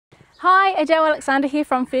Hi, Adele here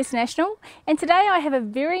from First National, and today I have a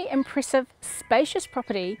very impressive, spacious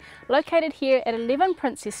property located here at 11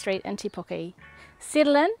 Princess Street in Te Puke.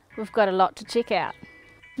 Settle in, we've got a lot to check out.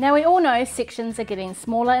 Now we all know sections are getting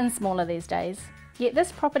smaller and smaller these days, yet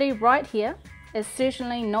this property right here is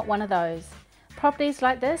certainly not one of those. Properties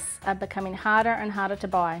like this are becoming harder and harder to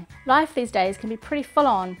buy. Life these days can be pretty full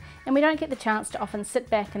on, and we don't get the chance to often sit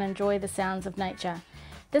back and enjoy the sounds of nature.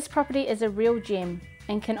 This property is a real gem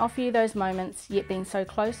and can offer you those moments, yet being so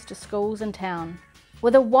close to schools and town.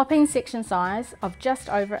 With a whopping section size of just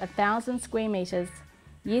over 1,000 square metres,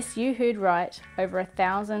 yes, you heard right, over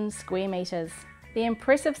 1,000 square metres. The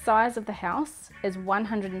impressive size of the house is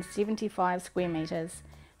 175 square metres,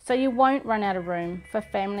 so you won't run out of room for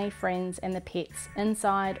family, friends and the pets,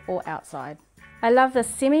 inside or outside. I love the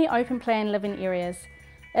semi-open plan living areas.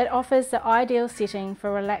 It offers the ideal setting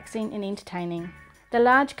for relaxing and entertaining. The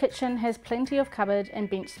large kitchen has plenty of cupboard and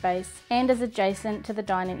bench space and is adjacent to the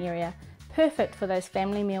dining area, perfect for those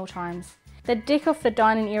family meal times. The deck of the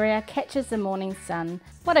dining area catches the morning sun.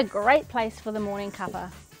 What a great place for the morning cuppa.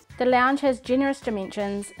 The lounge has generous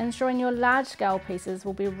dimensions, ensuring your large-scale pieces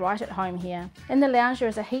will be right at home here. In the lounge there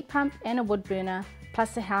is a heat pump and a wood burner,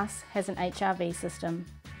 plus the house has an HRV system.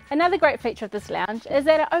 Another great feature of this lounge is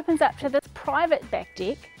that it opens up to this private back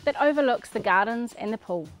deck that overlooks the gardens and the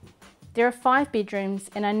pool. There are 5 bedrooms,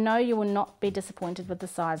 and I know you will not be disappointed with the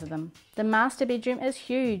size of them. The master bedroom is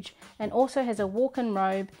huge and also has a walk-in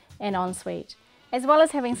robe and ensuite, as well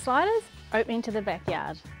as having sliders opening to the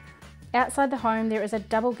backyard. Outside the home there is a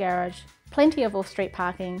double garage, plenty of off-street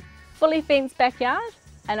parking, fully fenced backyard,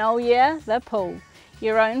 and oh yeah, the pool,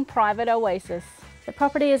 your own private oasis. The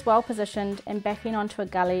property is well positioned and backing onto a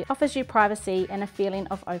gully offers you privacy and a feeling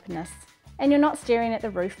of openness. And you're not staring at the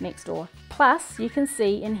roof next door. Plus, you can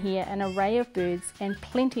see and hear an array of birds and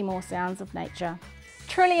plenty more sounds of nature.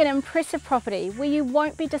 Truly an impressive property where you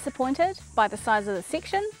won't be disappointed by the size of the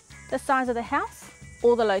section, the size of the house,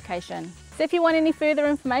 or the location. So if you want any further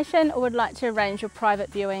information or would like to arrange your private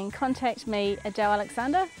viewing, contact me, Adele,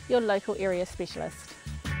 your local area specialist.